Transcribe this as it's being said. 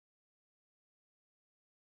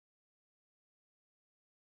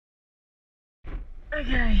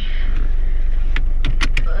Okay.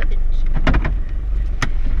 Good.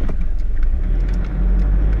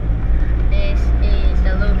 This is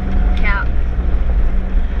the lookout.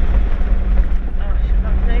 Oh, I should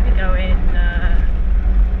maybe go in, I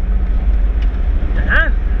don't know,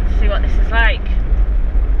 see what this is like.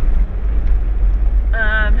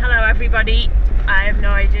 Hello everybody. I have no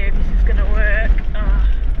idea if this is going to work.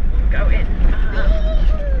 We'll go in.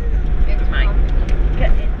 Might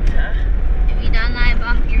get into... If you don't like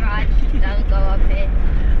bumpy rides, don't go up here.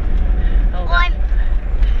 Hold on.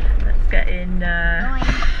 Let's get in.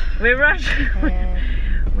 We're rushing.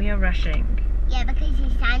 We are rushing. Yeah, because the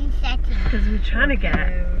sun's setting. Because we're trying to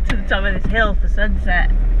get to the top of this hill for sunset.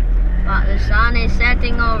 But the sun is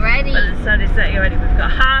setting already. But the sun is setting already. We've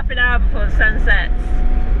got half an hour before the sun sets.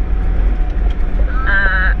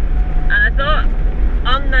 And I thought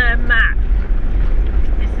on the map,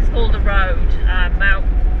 this is called a road, Mount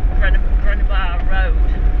Benambra Road.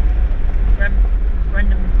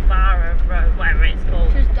 Benambra Road, whatever it's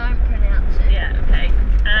called. Just don't pronounce it. Yeah, okay.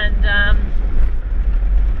 And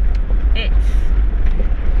it's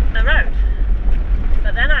a road.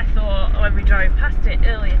 But then I thought when we drove past it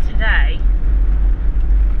earlier today,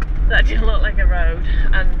 that didn't look like a road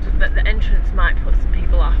and that the entrance might put some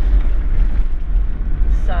people off.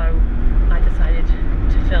 So I decided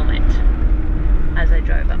to film it as I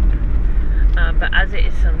drove up. But as it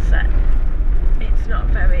is sunset, it's not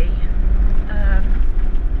very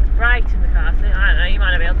bright in the car, so I don't know, you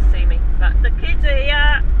might not be able to see me. But the kids are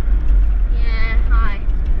here! Yeah, hi.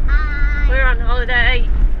 Hi. We're on holiday.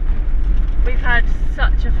 We've had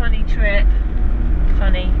such a funny trip.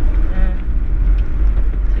 Funny.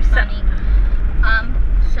 Funny.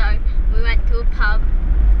 So we went to a pub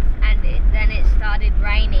and then it started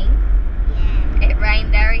raining. Yeah. It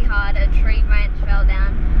rained very hard, a tree branch fell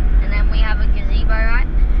down, and then we have a gazebo, right?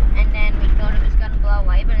 And then we thought it was going to blow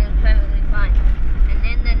away, but it was perfectly fine. And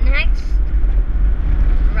then the next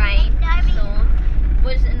rainstorm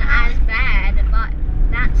wasn't as bad, but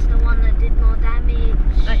that's the one that did more damage.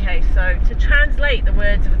 Okay, so to translate the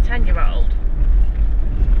words of a 10-year-old,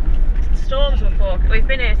 storms were forecast. We've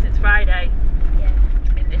been here since Friday. Yeah.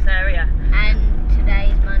 In this area. And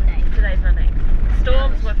today's Monday. Today's Monday.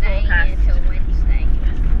 Storms were Staying forecast. here till Wednesday.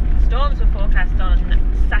 Yes. Storms were forecast on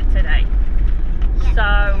Saturday. Yeah. So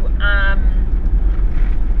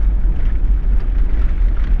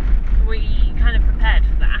we kind of prepared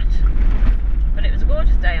for that. But it was a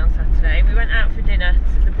gorgeous day on Saturday. We went out for dinner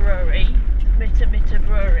to the brewery, Mitter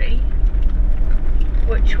Brewery,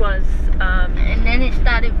 which was And then it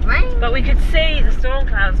started raining. but we could see the storm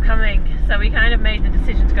clouds coming, so we kind of made the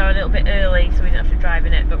decision to go a little bit early so we didn't have to drive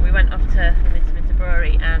in it. But we went off to the Mitter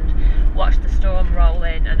Brewery and watched the storm roll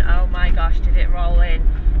in, and oh my gosh, did it roll in.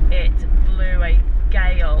 It blew a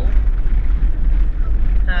gale.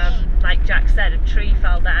 Like Jack said, a tree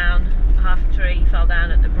fell down, half a tree fell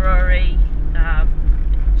down at the brewery. It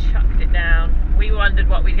chucked it down. We wondered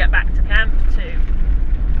what we'd get back to camp to.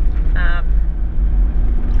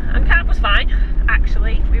 And camp was fine,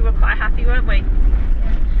 actually. We were quite happy, weren't we?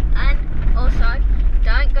 Yeah. And also,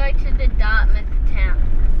 don't go to the Dartmouth town.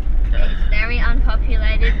 It's very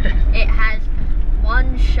unpopulated. It has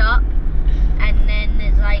one shop and then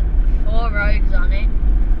there's like 4 roads on it.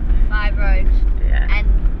 5 roads. Yeah. And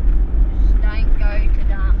just don't go to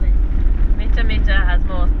Dartmouth. Mitter has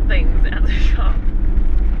more things. It has a shop.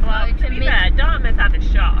 Well, Go to to be fair, Dartmouth had a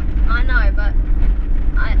shop. I know, but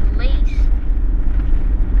at least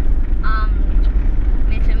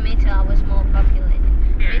Mitter was more populated.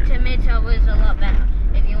 Yeah. Mitter was a lot better.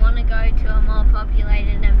 If you want to go to a more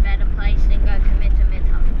populated and better place, then go to Mitter.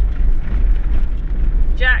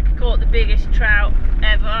 Jack caught the biggest trout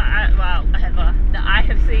ever, that I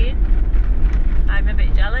have seen. I'm a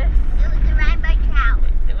bit jealous. It was a rainbow trout.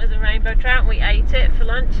 It was a rainbow trout. We ate it for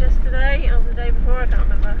lunch yesterday, or the day before, I can't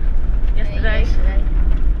remember. Yesterday.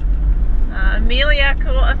 Amelia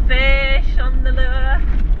caught a fish on the lure.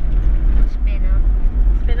 Spinner.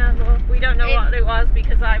 Well, we don't know what it was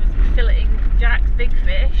because I was filleting Jack's big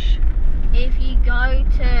fish. If you go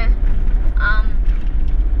to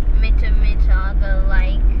Mitter, the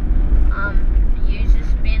lake, use a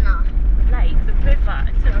spinner. Lake, the river.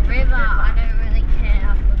 It's The river, I don't really care, I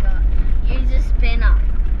forgot. Use a spinner.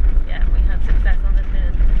 Yeah, we had success on the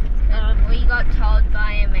spinners. We got told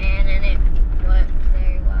by a man and it worked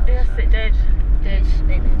very well. Yes, so it did. use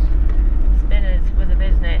spinners. Spinners were the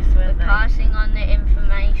business, weren't We're they? passing on the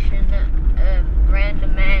information that a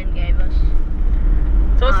random man gave us.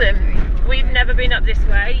 It's awesome. We've never been up this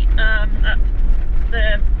way, up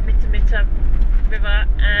the Mitter River,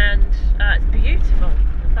 and it's beautiful.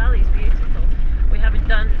 The valley's beautiful. We haven't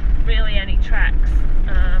done really any tracks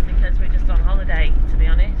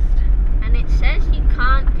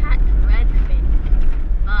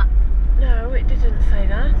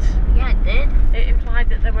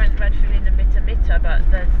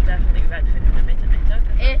but there's definitely redfin in the Mitter.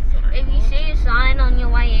 If you see a sign on your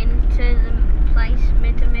way into the place,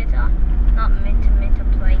 Mitter, not Mitter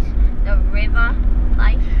place, the river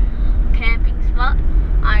place, camping spot,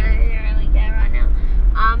 I don't really care right now,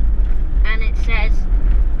 and it says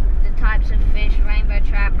the types of fish, rainbow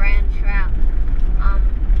trout, brown trout,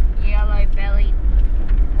 yellow bellied,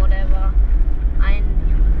 whatever,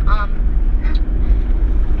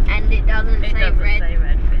 and it doesn't say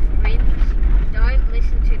red fins. Don't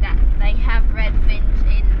listen to that. They have red fins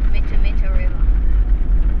in Mitter River.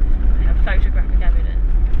 I have photographic evidence.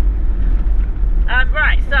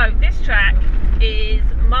 Right, so this track is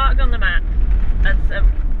marked on the map as a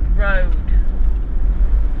road,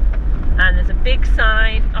 and there's a big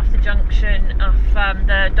sign off the junction of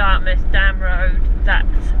the Dartmouth Dam Road that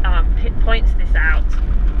points this out,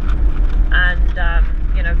 and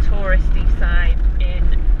you know, touristy sign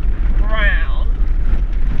in brown.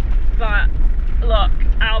 But look,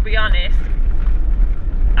 I'll be honest,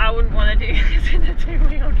 I wouldn't want to do this in a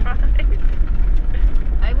two-wheel drive.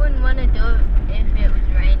 I wouldn't want to do it if it was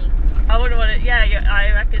raining. I wouldn't want to, yeah,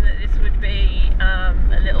 I reckon that this would be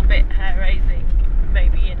a little bit hair-raising,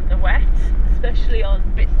 maybe in the wet, especially on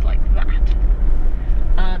bits like that.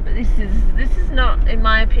 But this is not, in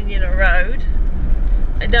my opinion, a road.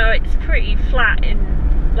 I know it's pretty flat in,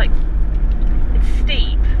 like, it's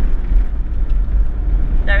steep.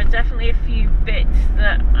 There are definitely a few bits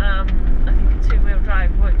that I think a two-wheel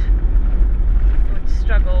drive would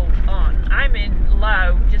struggle on. I'm in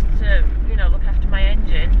low just to, you know, look after my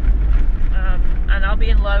engine, and I'll be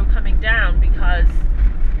in low coming down because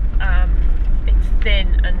it's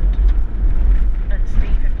thin and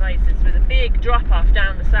steep in places with a big drop-off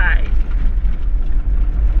down the side.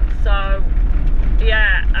 So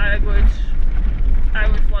yeah, I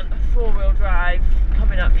would want a four-wheel drive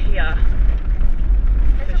coming up here.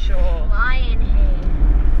 For sure. Fly in here.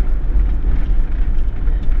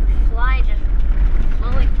 Fly just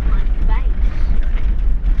flew into my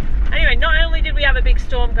face. Anyway, not only did we have a big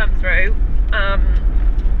storm come through,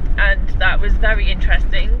 and that was very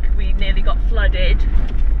interesting. We nearly got flooded.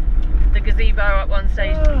 The gazebo at one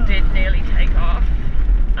stage did nearly take off.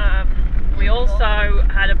 We also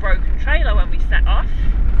had a broken trailer when we set off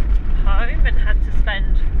home and had to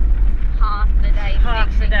spend half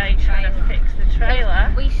the day trying to fix the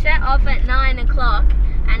trailer. We set off at 9 o'clock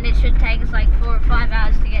and it should take us like 4 or 5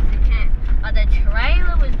 hours to get to camp. But the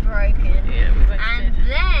trailer was broken. Yeah, we wasted. And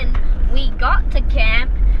then we got to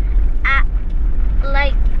camp at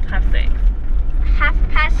like 6:30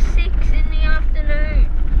 in the afternoon.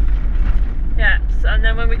 Yeah, and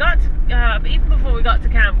then when we got to, even before we got to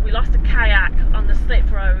camp, we lost a kayak on the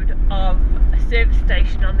slip road of a service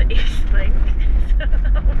station on the East Link. So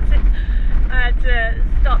that was it. I had to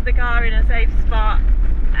stop the car in a safe spot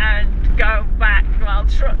and go back while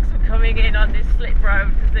trucks were coming in on this slip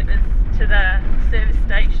road because it was to the service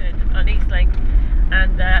station on East Link,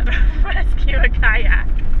 and rescue a kayak.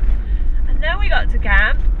 And then we got to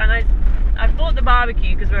camp, and I bought the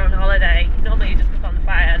barbecue because we're on holiday. Normally you just cook on the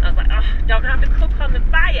fire, and I was like, oh, don't have to cook on the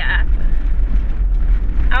fire.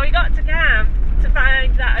 And we got to camp to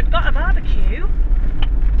find that I'd got a barbecue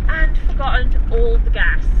and forgotten all the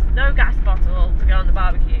gas. No gas bottle to go on the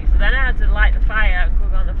barbecue. So then I had to light the fire and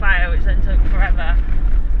cook on the fire, which then took forever.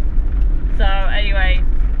 So anyway,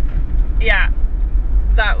 yeah,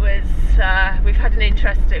 that was, we've had an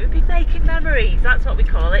interesting, we've been making memories. That's what we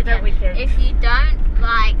call it, don't we, kids? If you don't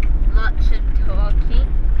like lots of talking,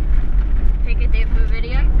 pick a different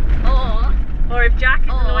video. Or if Jack is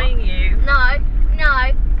annoying you. No,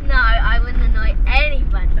 I wouldn't annoy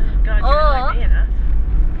anybody. Oh God, you annoy me enough.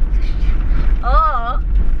 Or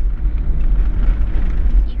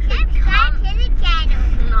you could Subscribe to the channel.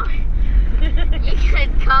 No. You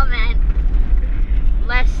could comment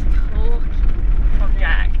less talking. From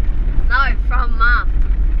Jack. No, from Mum.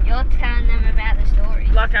 You're telling them about the story.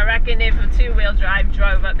 Look, I reckon if a two-wheel drive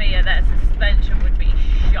drove up here, their suspension would be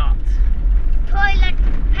shot. Toilet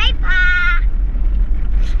paper.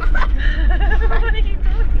 What are you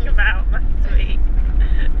talking about, my sweet?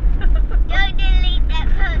 Don't delete that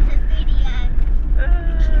from the video.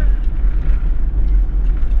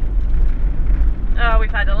 Oh,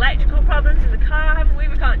 we've had electrical problems in the car, haven't we?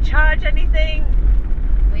 We can't charge anything.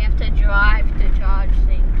 We have to drive to charge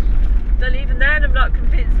things. Then even then, I'm not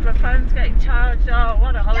convinced my phone's getting charged. Oh,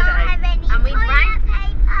 what a Don't holiday. have any And we toilet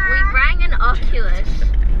paper. rang an Oculus.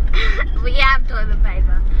 We have toilet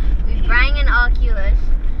paper. We rang an Oculus.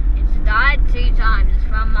 It's died 2 times. It's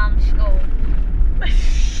from Mum's school.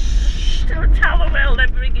 Don't tell the world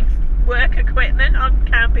I'm bringing work equipment on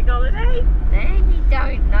camping holiday. They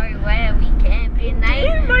don't know where we camp in.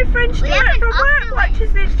 My friend Stuart have an from work Oculus. watches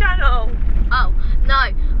is this channel? Oh,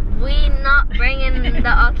 no. We're not bringing the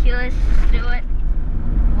Oculus to it.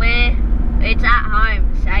 It's at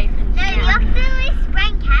home, safe and No, the sound. Oculus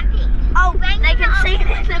went camping. Oh, Bring they the can see it in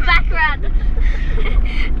the background.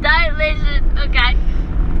 Don't listen, okay.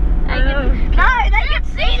 They can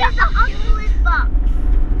see This is the Oculus box.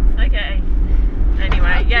 Okay.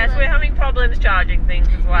 Anyway, yes, Oculus. we're having problems charging things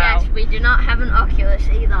as well. Yes, we do not have an Oculus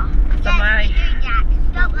either. Yes, we do, Jack.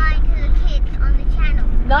 Stop lying to the kids on the channel.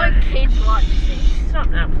 No kids watch this. Stop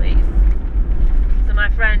now, please. So my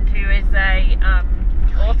friend, who is a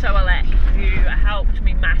auto elect, who helped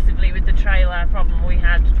me massively with the trailer problem we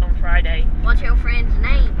had on Friday. What's your friend's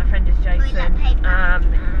name? My friend is Jason. Toilet paper.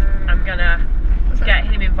 I'm gonna get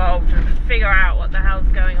him involved and figure out what the hell's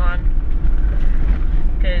going on,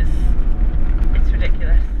 because it's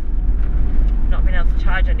ridiculous not being able to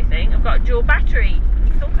charge anything. I've got a dual battery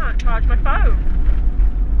and still can't charge my phone.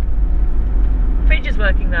 Fridge is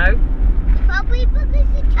working though. Probably because the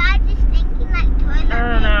charger's thinking like toilet paper.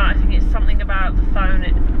 Oh no, I think it's something about the phone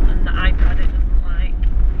and the iPad it doesn't like.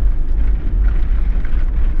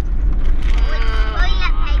 Oh, it's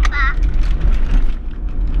toilet paper.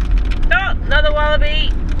 Oh, another wallaby.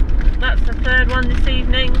 That's the third one this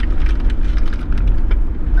evening.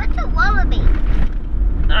 What's a wallaby?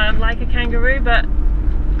 Like a kangaroo, but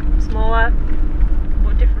smaller,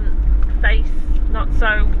 more different face, not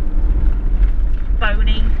so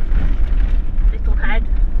bony, little head.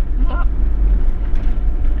 What?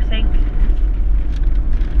 I think.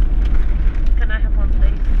 Can I have one,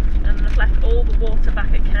 please? And I've left all the water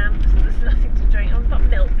back at camp, so there's nothing to drink. I've got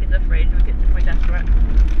milk in the fridge if we're desperate.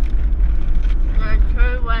 No,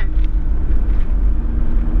 true way.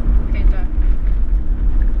 Okay, go.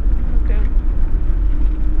 Okay.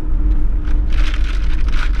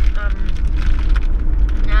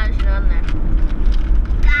 No, there's none there.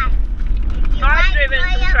 Guys, if you I've like driven some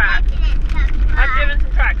toilet tracks. paper, then subscribe. I've driven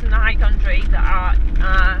some tracks in the high country that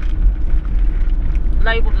are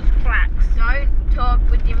labelled as tracks. Don't talk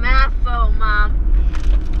with your mouth full, Mum.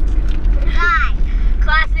 Guys,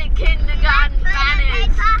 Classic kindergarten toilet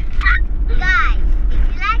manners. paper? Guys, if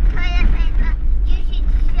you like toilet paper, you should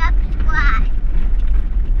subscribe.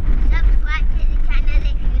 Subscribe to the channel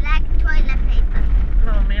if you like toilet paper.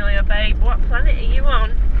 Oh, Amelia, babe, what planet are you on?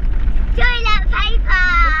 Toilet paper!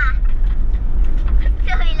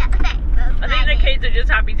 Toilet paper. I think the kids are just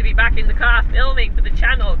happy to be back in the car filming for the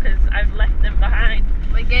channel because I've left them behind.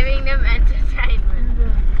 We're giving them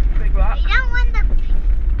entertainment. Big rock. You don't want the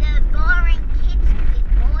boring kids to be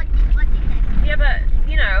bored just watching that. Yeah, but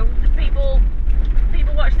you know, people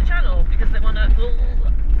watch the channel because they want to.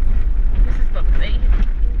 This is bumpy.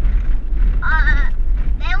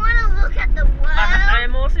 They want to look at the world. I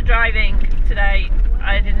am also driving today.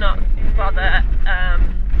 I did not bother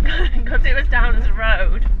because it was down as a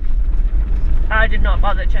road. I did not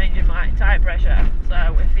bother changing my tyre pressure,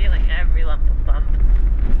 so we're feeling every lump of bump.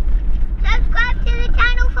 Subscribe to the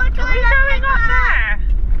channel for toilet Are we going paper. up there?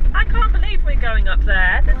 I can't believe we're going up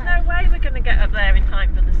there. There's no way we're going to get up there in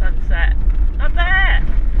time for the sunset. Up there!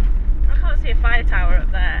 I can't see a fire tower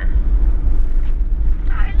up there.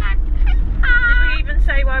 Toilet Did we even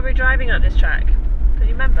say why we're driving up this track? Can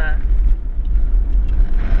you remember?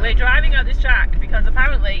 We're driving up this track because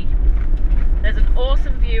apparently there's an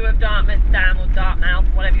awesome view of Dartmouth Dam, or Dartmouth,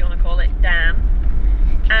 whatever you want to call it, dam.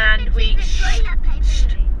 And we...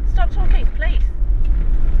 Stop talking, please.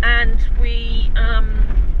 And we,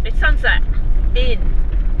 it's sunset in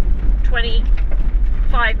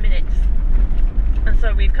 25 minutes. And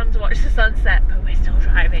so we've come to watch the sunset, but we're still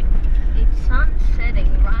driving. It's sun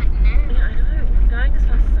setting right now. Yeah, I know. I'm going as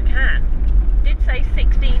fast as I can. Did say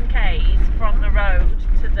 16 k's from the road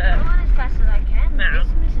to I'm the... going as fast as I can. Mount.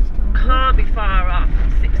 Business is too Can't be far off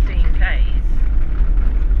 16 k's.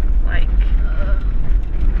 Like...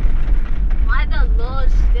 Why the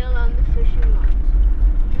law's still on the fishing lines?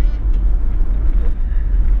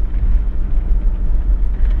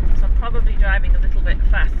 So I'm probably driving a little bit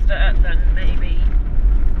faster than maybe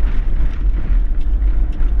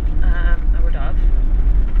I would have.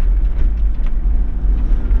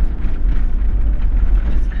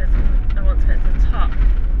 Just because I want to get to the top.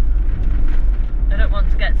 I don't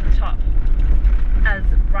want to get to the top as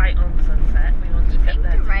right on sunset. We want Do to you get think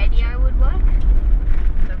there. the radio would work?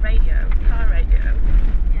 The radio, car radio.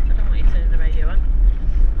 Yeah. I don't want you turning the radio on.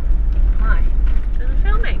 Why? Because I'm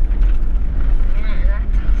filming. Yeah, that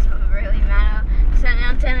doesn't really matter. 10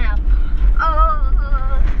 out, 10 out. Oh!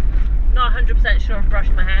 Not 100% sure I've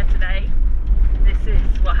brushed my hair today. This is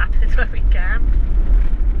what happens when we camp.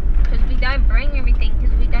 Because we don't bring everything,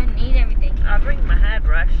 because we don't need everything. I'll bring my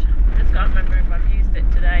hairbrush. I just can't remember if I've used it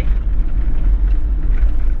today.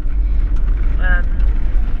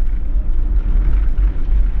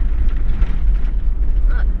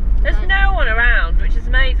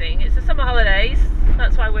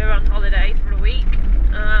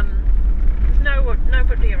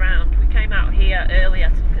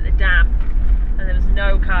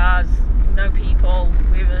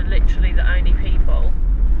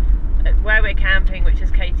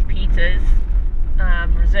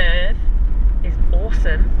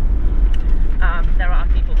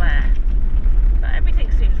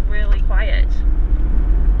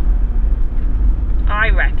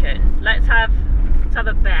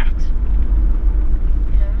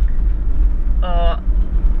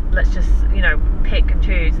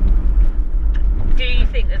 and choose. Do you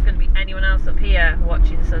think there's going to be anyone else up here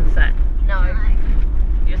watching sunset? No.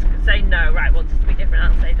 You're just going to say no, right? Well, just to be different,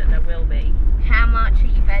 I'll say that there will be. How much are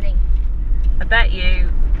you betting? I bet you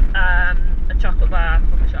a chocolate bar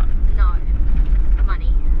from the shop. No.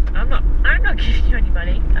 Money. I'm not giving you any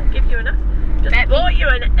money. I'll give you enough. Just Bet bought me. you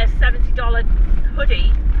a $70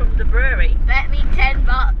 hoodie from the brewery. Bet me $10.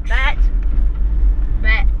 Bet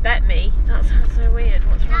Bet. me. That sounds so weird.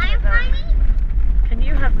 What's wrong with that? Can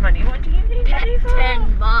you have money? What do you need Bet money for?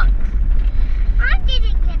 $10. I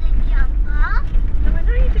didn't get a jumper. No, I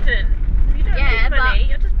know you didn't. You don't Yeah, need money.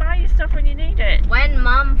 You'll just buy you stuff when you need it. When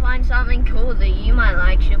Mum finds something cool that you might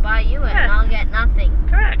like, she'll buy you it, and Yeah. I'll get nothing.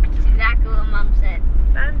 Correct. That's exactly what Mum said.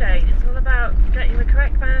 Band-aid. It's all about getting the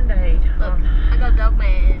correct band-aid. Look, I got Dog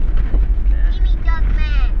Man. Give me dog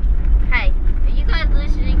man. Hey, are you guys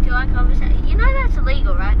listening to our conversation? You know that's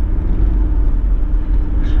illegal, right?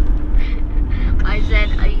 I said,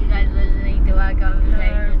 are you guys listening to our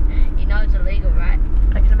conversation? You know it's illegal, right?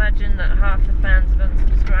 I can imagine that half the fans have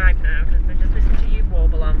unsubscribed now because they've just listened to you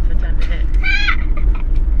warble on for 10 minutes.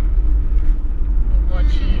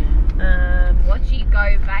 Watch you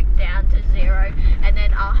go back down to 0, and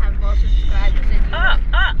then I'll have more subscribers than you Oh,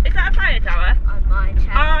 is that a fire tower? on my Oh,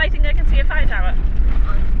 channel. I think I can see a fire tower.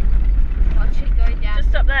 Watch it go down.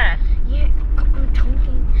 Just up there. Yeah, I'm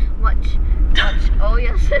talking. Watch all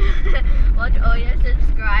your watch all your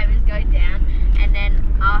subscribers go down, and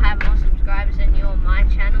then I'll have more subscribers than you on my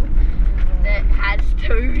channel that has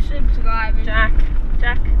 2 subscribers. Jack.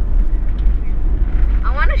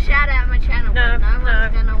 I want to shout out my channel, No, but no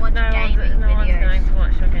one's gonna watch gaming no one's videos. going to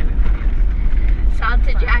watch your gaming videos. Sub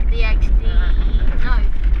to Jack the XD.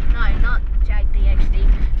 No, not Jack the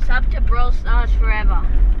XD. Sub to Brawl Stars Forever.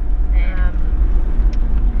 There.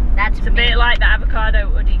 That's It's a me. bit like the avocado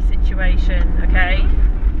hoodie situation, okay?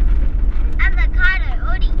 Avocado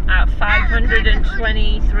hoodie. Out of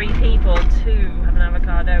 523 people, 2 have an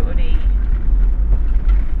avocado hoodie.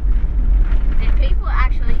 Did people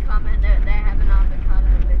actually comment that they have an avocado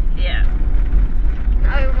hoodie? Yeah.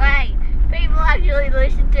 No way. People actually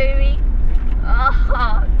listen to me.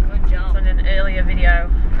 Oh, good It's job. on an earlier video.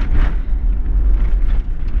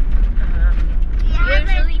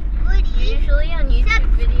 Usually on YouTube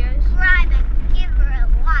videos. Subscribe and give her a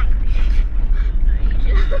like.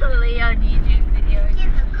 Usually on YouTube videos.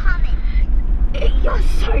 Give a comment. You're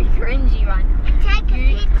so cringy right now. And take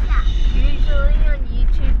a picture. Usually on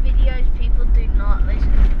YouTube videos, people do not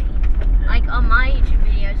listen to me. Like on my YouTube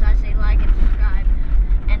videos, I say like and subscribe,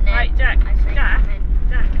 and then Right, Jack, I say Jack. comment,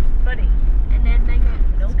 Jack, buddy. and then they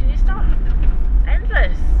go, No, can you stop?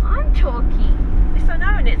 Endless. I'm talking. Yes, I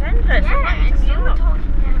know, and it's endless. I Yeah, want you and to you're stop.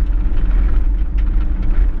 talking now.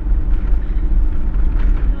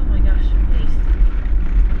 Oh my gosh, please.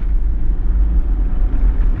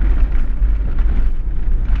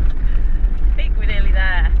 I think we're nearly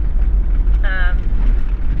there.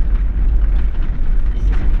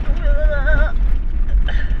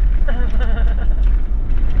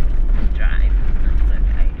 Drive, that's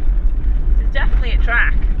okay. There's definitely a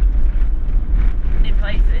track in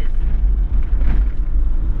places.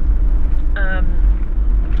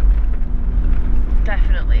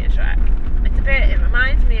 Definitely a track. It's a bit, it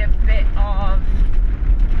reminds me a bit of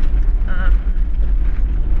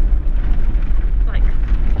like,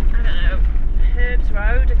 I don't know, Herb's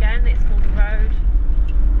Road again, it's called the road.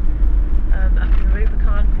 Up in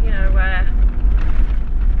Rubicon, you know, where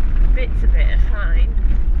bits of it are fine,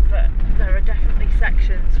 but there are definitely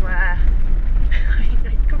sections where I mean,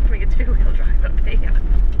 you can bring a 2-wheel drive up here.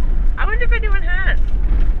 I wonder if anyone has.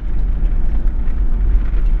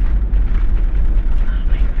 Oh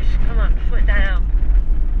my gosh, come on, foot down.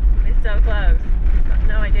 We're so close. I've got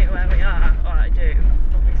no idea where we are. Well, I do,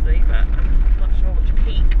 obviously, but I'm not sure which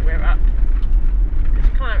peak we're up. Because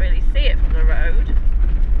you can't really see it from the road.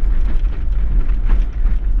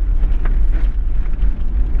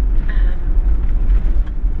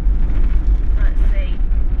 Let's see.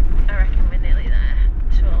 I reckon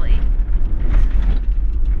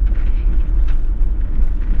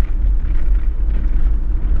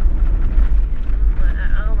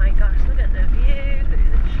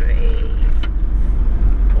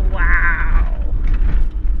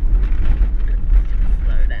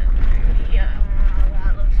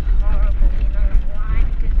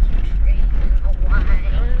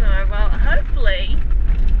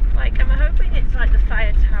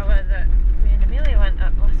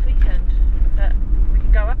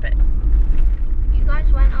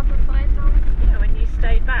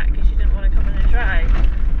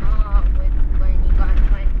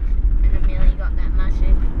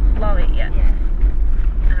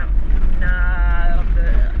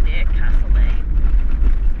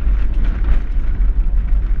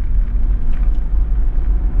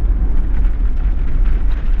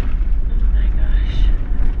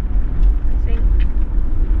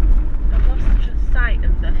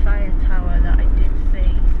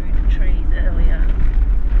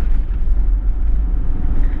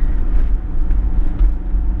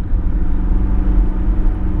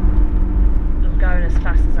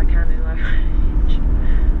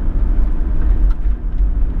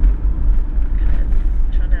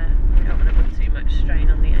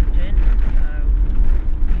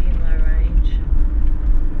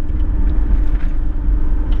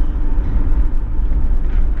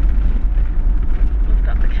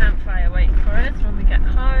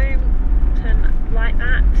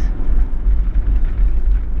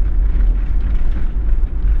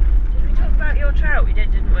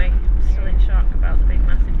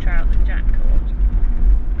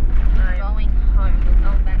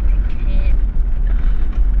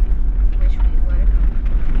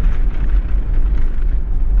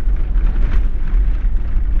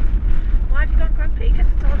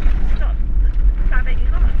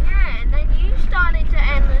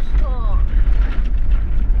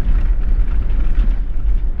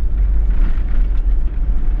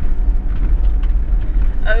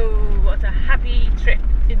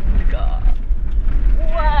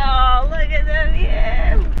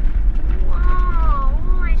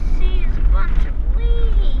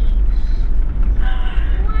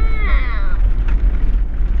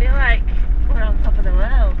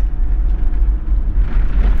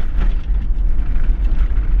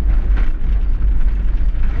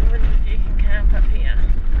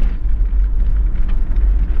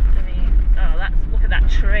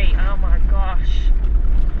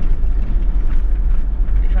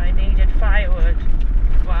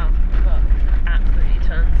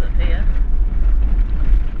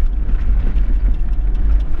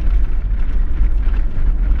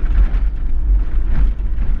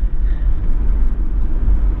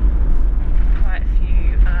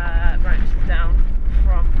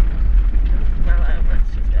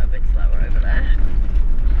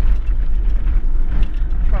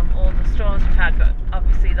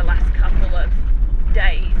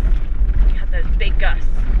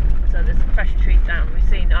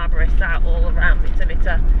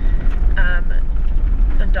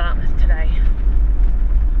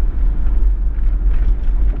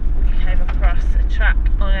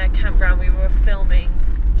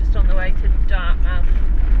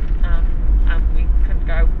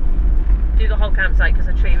whole campsite because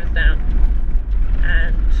a tree was down,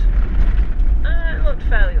 and it looked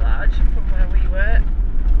fairly large from where we were,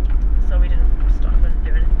 so we didn't stop and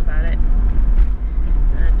do anything about it.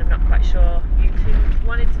 And I'm not quite sure. You two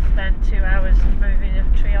wanted to spend 2 hours moving a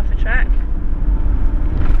tree off a track.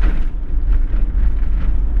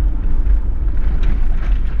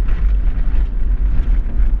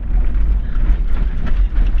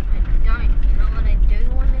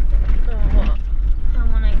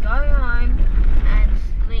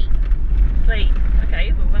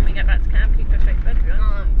 Okay, well when we get back to camp you can go straight to bed if you want.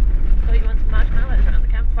 No. I thought you wanted marshmallows around the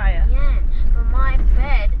campfire. Yeah, but my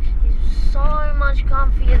bed is so much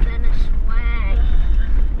comfier than a swag. I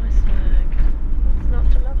love my swag. What's not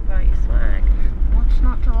to love about your swag? What's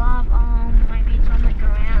not to love? Maybe it's on the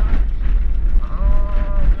ground.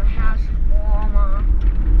 The house is warmer.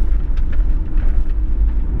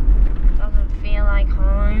 Doesn't feel like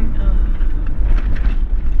home.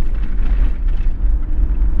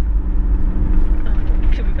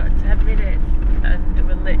 We've got 10 minutes and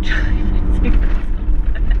we're literally missing this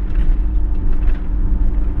on bed.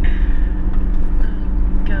 Oh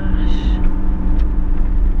gosh.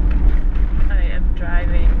 I am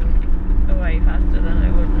driving away faster than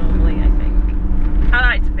I would normally, I think. I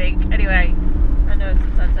like to think. Anyway, I know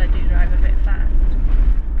sometimes I do drive a bit fast.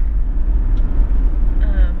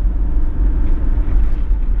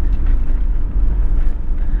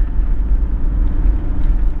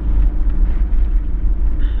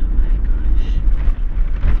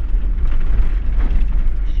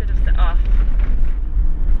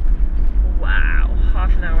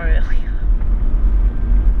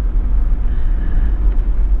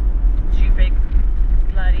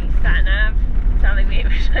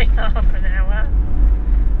 Half an hour. I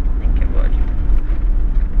think it would.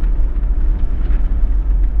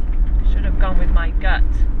 I should have gone with my gut.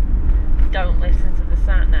 Don't listen to the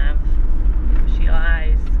sat nav. She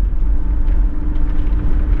lies.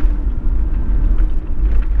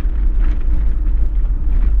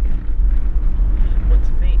 I want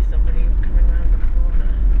to meet somebody coming around the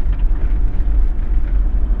corner.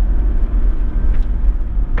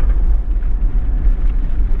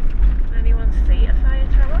 Can anyone see a fire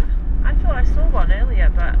tower? I thought I saw one earlier,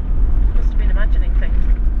 but I must have been imagining things.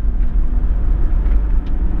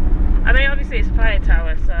 I mean, obviously it's a fire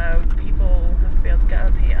tower, so people have to be able to get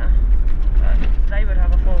up here, but they would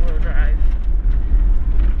have a 4-wheel drive.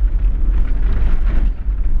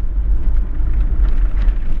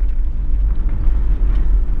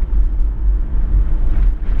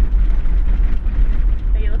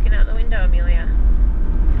 Are you looking out the window, Amelia?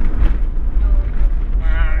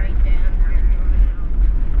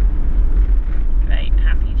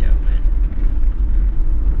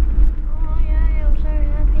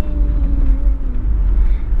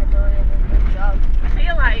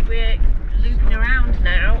 We're looping around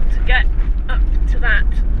now to get up to that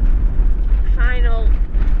final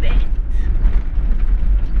bit.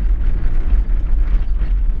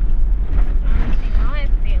 The only thing I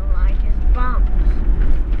feel like is bumps.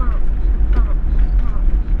 Bumps, bumps,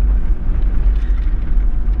 bumps.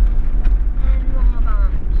 And more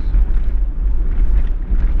bumps.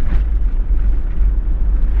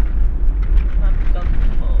 Bumps, bumps,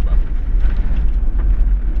 more bumps.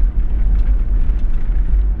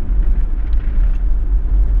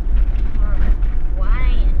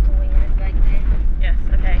 Yes,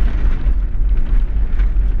 okay.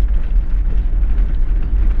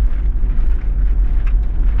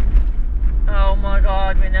 Oh my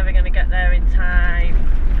god, we're never going to get there in time.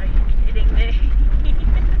 Are you kidding me?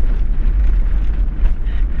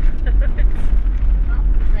 Up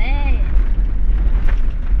there.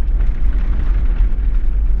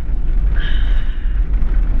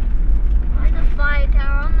 Why the fire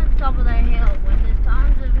tower on the top of the hill? When there's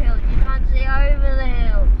tons of hills, you can't see over the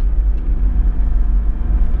hills.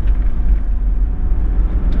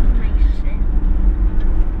 Doesn't make sense.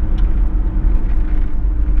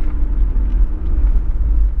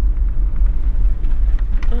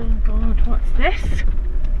 Oh god, what's this?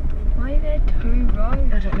 Why are there 2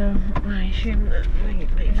 roads? I don't know. I assume that we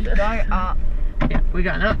Go up. Yeah, we're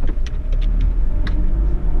going up.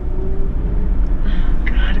 Oh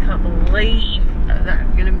god, I can't believe that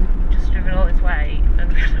I'm going to just driven all this way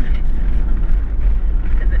and we're going to miss it.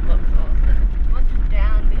 Because it looks awesome. What's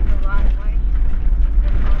down be the right way?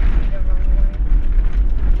 And up be the wrong way.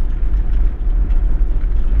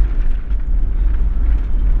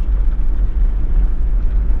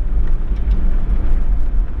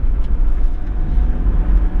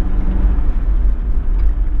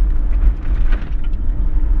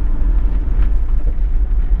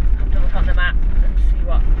 I have to look on the map and see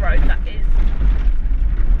what road that is.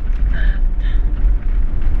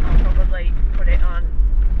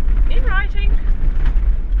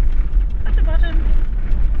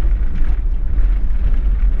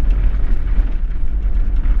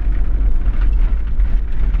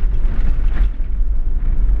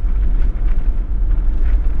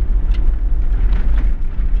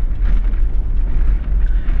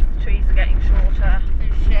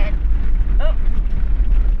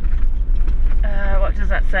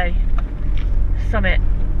 summit.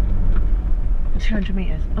 200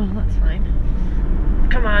 metres. Oh, that's fine.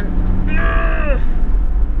 Come on.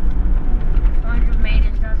 100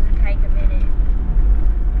 metres doesn't take a minute.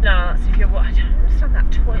 No, that's if you're I don't understand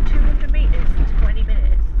that. 200 metres in 20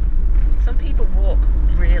 minutes. Some people walk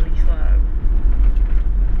really slow.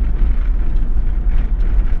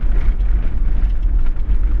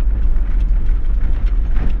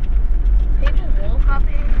 People walk up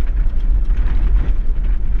here.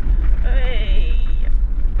 Hey.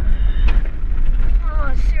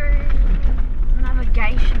 Oh, Siri,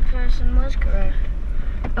 navigation person was correct.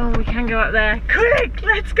 Oh, we can go up there. Quick,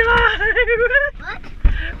 let's go! What?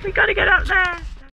 We gotta get up there.